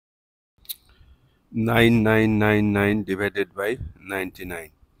9999 divided by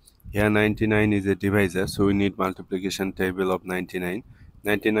 99. Here 99 is a divisor, so we need multiplication table of 99.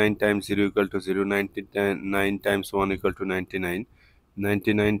 99 times 0 equal to 0, 99 times 1 equal to 99,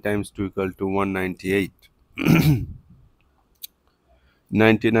 99 times 2 equal to 198.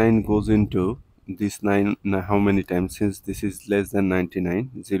 99 goes into this 9 how many times? Since this is less than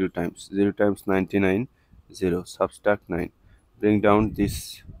 99, 0 times 0 times 99, 0, subtract 9, bring down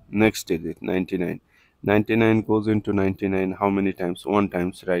this next digit 99. 99 goes into 99 how many times? 1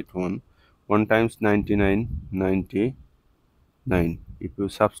 times, right? 1 times 99, 99. If you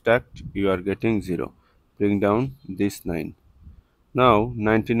subtract, you are getting 0, bring down this 9. Now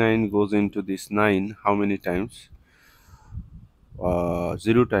 99 goes into this 9 how many times?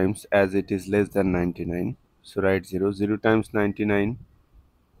 0 times, as it is less than 99, so write 0. 0 times 99,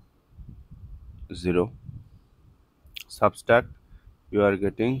 0, subtract, you are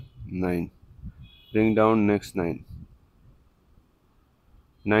getting 9, bring down next 9.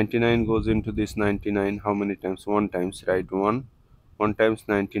 99 goes into this 99 how many times? 1 times, write 1. 1 times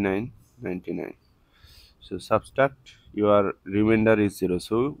 99, 99, so subtract, your remainder is 0,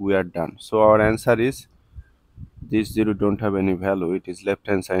 so we are done. So our answer is, this 0 don't have any value, it is left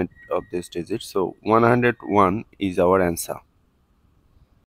hand side of this digit, so 101 is our answer.